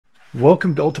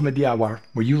Welcome to Ultimate DIY,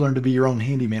 where you learn to be your own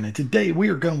handyman. And today we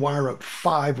are going to wire up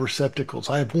 5 receptacles.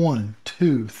 I have 1,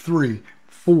 2, 3,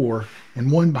 4,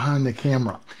 and one behind the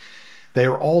camera. They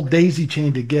are all daisy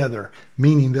chained together,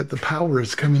 meaning that the power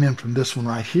is coming in from this one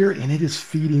right here, and it is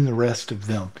feeding the rest of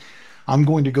them. I'm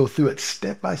going to go through it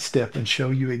step by step and show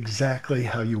you exactly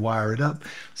how you wire it up.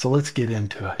 So let's get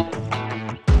into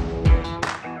it.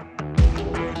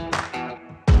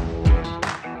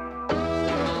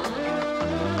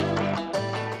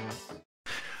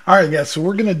 All right, guys, so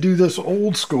we're going to do this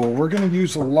old school. We're going to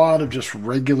use a lot of just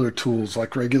regular tools,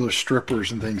 like regular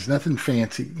strippers and things, nothing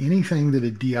fancy, anything that a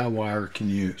DIYer can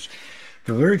use.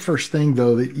 The very first thing,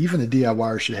 though, that even a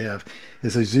DIYer should have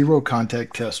is a zero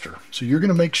contact tester. So you're going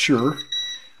to make sure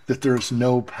that there's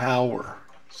no power.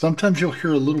 Sometimes you'll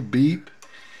hear a little beep,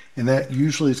 and that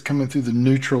usually is coming through the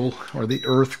neutral or the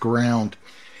earth ground,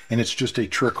 and it's just a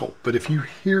trickle. But if you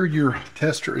hear your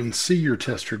tester and see your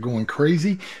tester going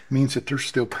crazy, it means that there's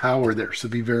still power there, so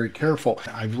be very careful.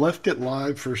 I've left it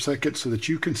live for a second so that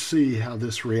you can see how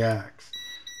this reacts.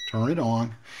 Turn it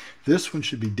on. This one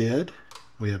should be dead.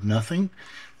 We have nothing.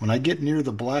 When I get near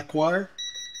the black wire,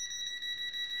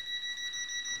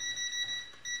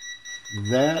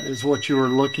 that is what you are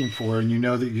looking for, and you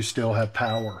know that you still have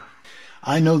power.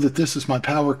 I know that this is my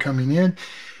power coming in,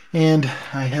 and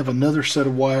I have another set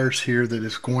of wires here that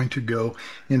is going to go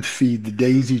and feed the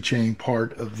daisy chain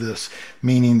part of this,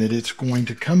 meaning that it's going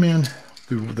to come in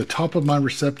through the top of my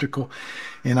receptacle,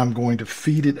 and I'm going to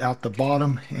feed it out the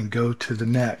bottom and go to the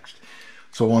next.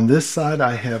 So on this side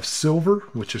I have silver,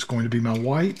 which is going to be my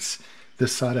whites.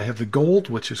 This side I have the gold,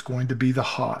 which is going to be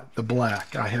the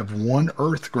black. I have one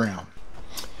earth ground.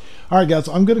 All right, guys,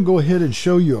 I'm going to go ahead and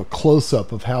show you a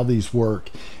close-up of how these work,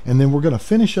 and then we're going to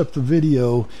finish up the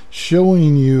video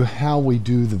showing you how we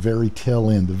do the very tail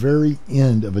end, the very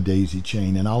end of a daisy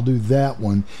chain, and I'll do that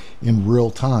one in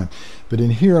real time. But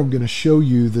in here, I'm going to show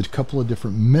you the couple of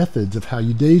different methods of how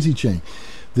you daisy chain.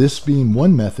 This being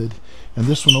one method, and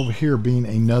this one over here being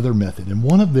another method. And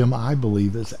one of them, I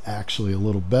believe, is actually a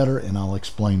little better, and I'll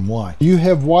explain why. You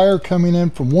have wire coming in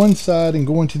from one side and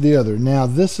going to the other. Now,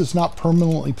 this is not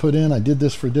permanently put in. I did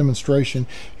this for demonstration.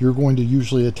 You're going to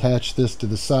usually attach this to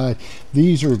the side.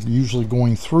 These are usually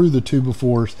going through the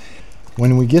 2x4s.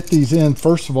 When we get these in,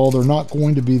 first of all, they're not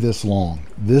going to be this long.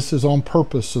 This is on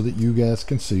purpose so that you guys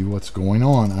can see what's going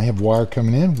on. I have wire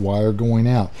coming in, wire going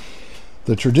out.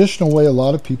 The traditional way a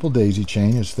lot of people daisy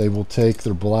chain is they will take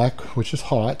their black, which is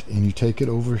hot, and you take it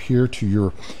over here to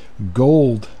your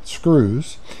gold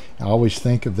screws. I always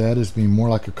think of that as being more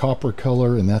like a copper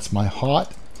color, and that's my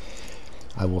hot.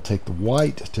 I will take the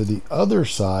white to the other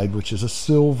side, which is a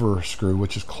silver screw,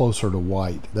 which is closer to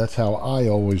white. That's how I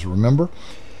always remember.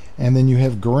 And then you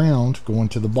have ground going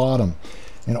to the bottom.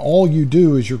 And all you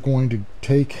do is you're going to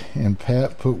take and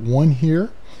put one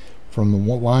here from the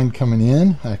line coming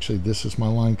in. Actually, this is my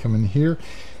line coming here.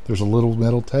 There's a little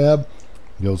metal tab,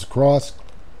 goes across,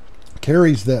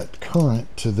 carries that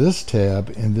current to this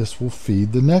tab, and this will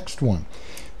feed the next one.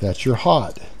 That's your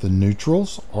hot. The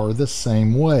neutrals are the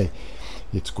same way.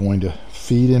 It's going to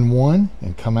feed in one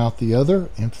and come out the other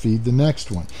and feed the next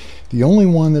one. The only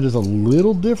one that is a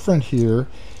little different here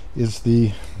is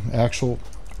the actual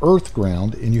earth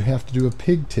ground, and you have to do a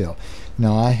pigtail.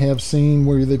 Now, I have seen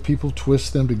where the people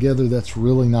twist them together. That's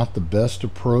really not the best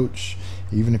approach.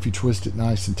 Even if you twist it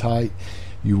nice and tight,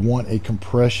 you want a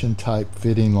compression type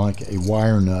fitting like a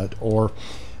wire nut or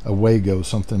a Wago,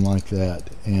 something like that.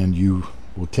 And you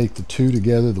will take the two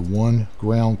together, the one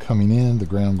ground coming in, the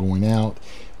ground going out,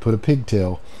 put a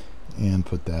pigtail and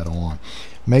put that on.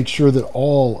 Make sure that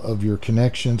all of your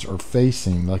connections are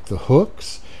facing, like the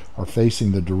hooks are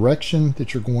facing the direction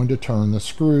that you're going to turn the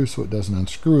screw so it doesn't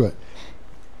unscrew it.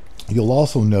 You'll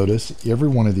also notice every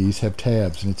one of these have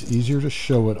tabs, and it's easier to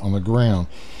show it on the ground.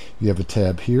 You have a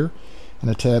tab here and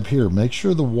a tab here. Make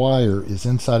sure the wire is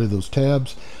inside of those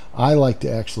tabs. I like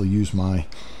to actually use my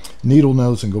needle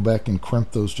nose and go back and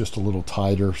crimp those just a little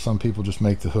tighter. Some people just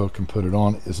make the hook and put it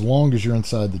on. As long as you're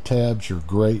inside the tabs, you're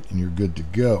great and you're good to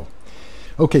go.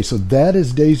 Okay, so that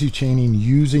is daisy chaining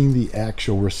using the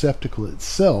actual receptacle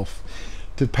itself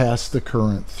to pass the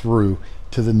current through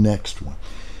to the next one.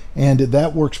 And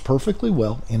that works perfectly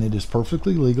well, and it is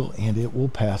perfectly legal, and it will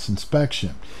pass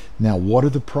inspection. Now, what are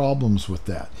the problems with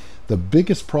that? The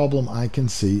biggest problem I can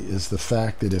see is the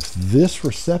fact that if this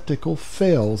receptacle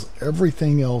fails,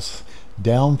 everything else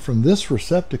down from this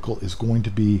receptacle is going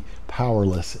to be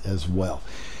powerless as well.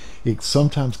 It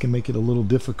sometimes can make it a little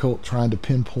difficult trying to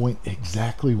pinpoint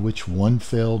exactly which one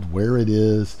failed, where it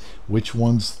is, which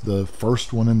one's the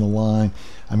first one in the line.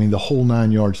 I mean, the whole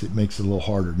 9 yards. It makes it a little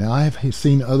harder. Now, I have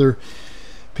seen other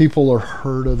people or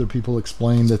heard other people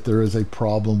explain that there is a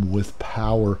problem with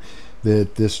power,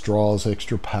 that this draws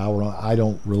extra power. I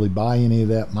don't really buy any of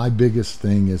that. My biggest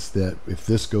thing is that if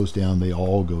this goes down, they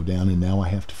all go down, and now I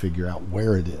have to figure out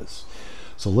where it is.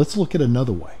 So let's look at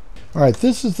another way. All right,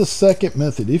 this is the second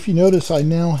method. If you notice, I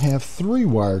now have 3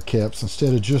 wire caps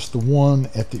instead of just the one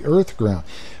at the earth ground.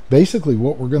 Basically,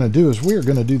 what we're going to do is we are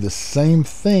going to do the same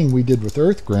thing we did with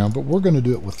earth ground, but we're going to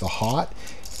do it with the hot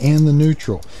and the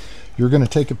neutral. You're going to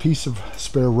take a piece of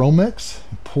spare Romex,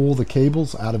 pull the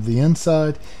cables out of the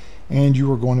inside, and you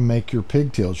are going to make your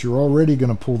pigtails. You're already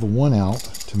going to pull the one out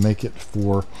to make it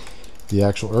for the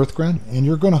actual earth ground, and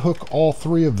you're going to hook all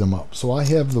 3 of them up. So I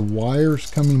have the wires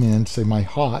coming in, say my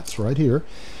hots right here.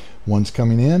 One's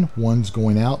coming in, one's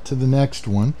going out to the next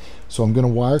one. So I'm going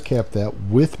to wire cap that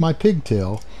with my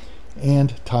pigtail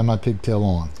and tie my pigtail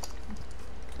on.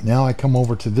 Now I come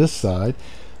over to this side.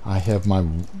 I have my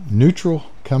neutral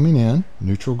coming in,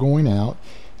 neutral going out,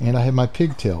 and I have my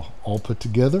pigtail all put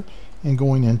together and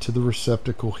going into the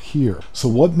receptacle here. So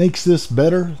what makes this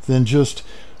better than just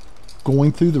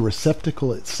going through the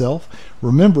receptacle itself?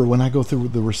 Remember, when I go through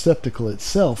the receptacle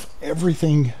itself,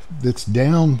 everything that's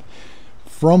down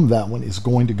from that one is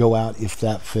going to go out if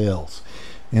that fails.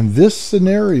 In this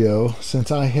scenario, since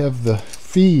I have the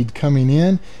feed coming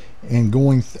in and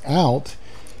going out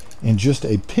and just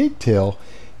a pigtail,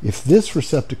 if this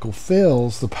receptacle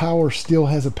fails, the power still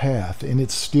has a path and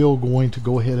it's still going to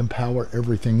go ahead and power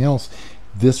everything else.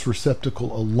 This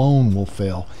receptacle alone will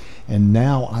fail. And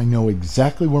now I know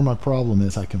exactly where my problem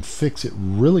is. I can fix it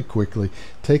really quickly,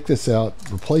 take this out,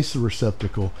 replace the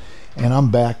receptacle, and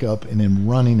I'm back up and in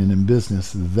running and in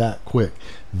business that quick.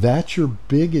 That's your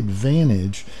big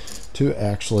advantage to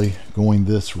actually going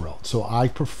this route. So I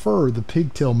prefer the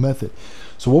pigtail method.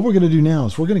 So what we're going to do now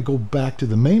is we're going to go back to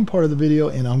the main part of the video,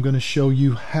 and I'm going to show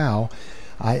you how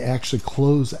I actually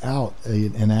close out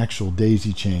an actual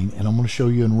daisy chain, and I'm going to show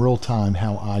you in real time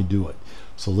how I do it.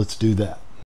 So let's do that.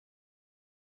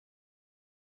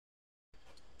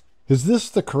 Is this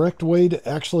the correct way to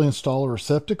actually install a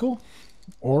receptacle?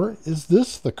 Or is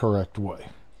this the correct way?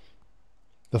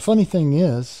 The funny thing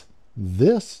is,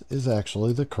 this is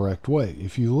actually the correct way.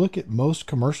 If you look at most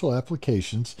commercial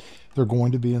applications, they're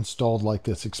going to be installed like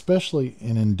this, especially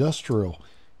in industrial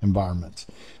environments.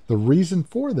 The reason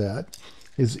for that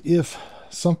is if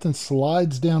something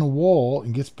slides down a wall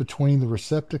and gets between the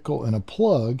receptacle and a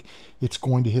plug, it's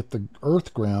going to hit the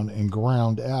earth ground and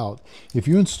ground out. If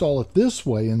you install it this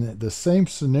way, in the same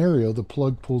scenario, the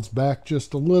plug pulls back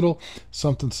just a little,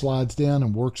 something slides down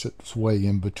and works its way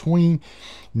in between.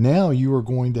 Now you are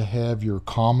going to have your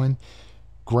common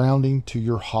grounding to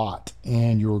your hot,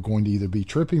 and you're going to either be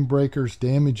tripping breakers,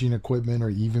 damaging equipment, or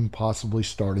even possibly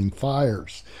starting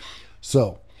fires.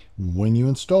 So when you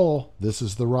install, this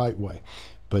is the right way.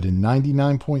 But in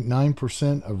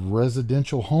 99.9% of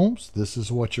residential homes, this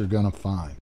is what you're going to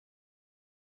find.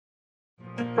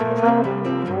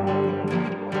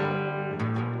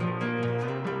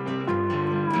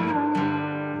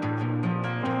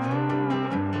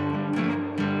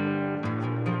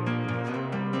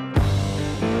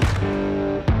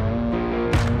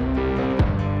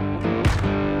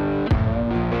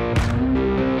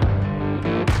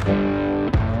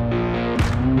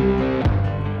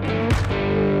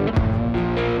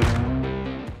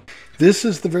 This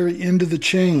is the very end of the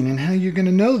chain, and how you're going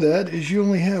to know that is you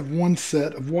only have one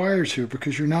set of wires here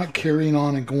because you're not carrying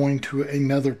on and going to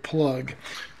another plug.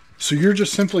 So you're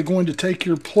just simply going to take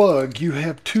your plug. You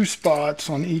have 2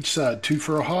 spots on each side, 2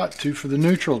 for a hot, 2 for the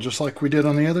neutral, just like we did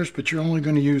on the others, but you're only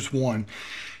going to use one.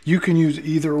 You can use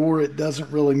either or, it doesn't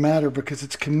really matter because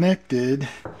it's connected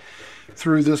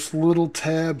through this little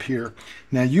tab here.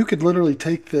 Now you could literally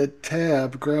take that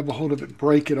tab, grab a hold of it,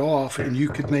 break it off, and you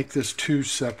could make this 2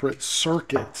 separate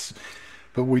circuits.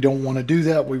 But we don't want to do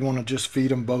that. We want to just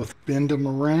feed them both. Bend them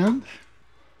around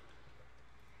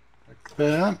like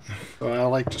that. So I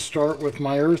like to start with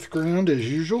my earth ground as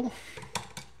usual,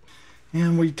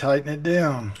 and we tighten it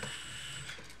down.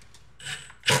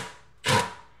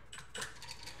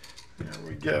 There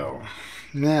we go.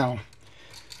 Now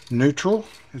neutral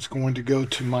is going to go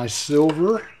to my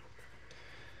silver.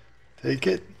 Take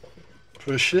it,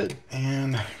 push it,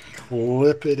 and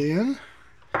clip it in.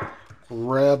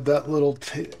 Grab that little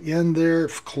end there,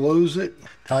 close it,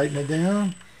 tighten it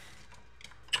down,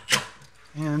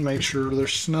 and make sure they're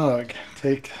snug.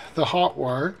 Take the hot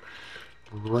wire,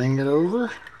 bring it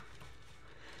over,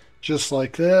 just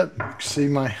like that. You can see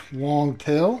my long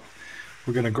tail.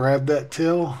 We're going to grab that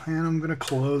tail, and I'm going to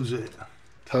close it.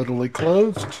 Totally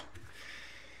closed.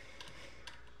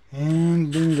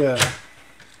 And bingo.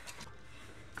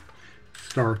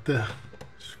 Start the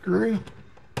screw.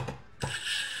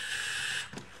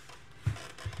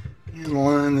 And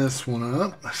line this one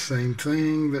up. Same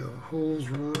thing, the hole's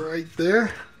right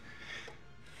there.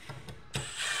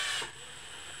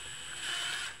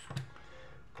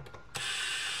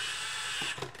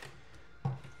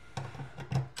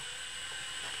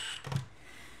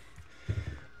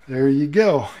 There you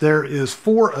go. There is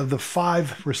 4 of the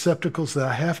 5 receptacles that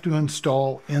I have to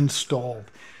install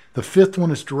installed. The 5th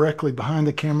one is directly behind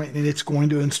the camera, and it's going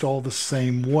to install the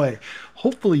same way.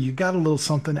 Hopefully you got a little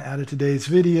something out of today's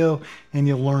video and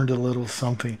you learned a little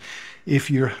something.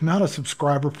 If you're not a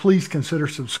subscriber, please consider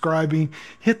subscribing.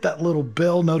 Hit that little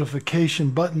bell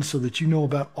notification button so that you know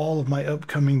about all of my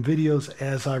upcoming videos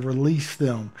as I release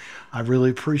them. I really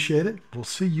appreciate it. We'll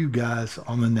see you guys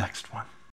on the next one.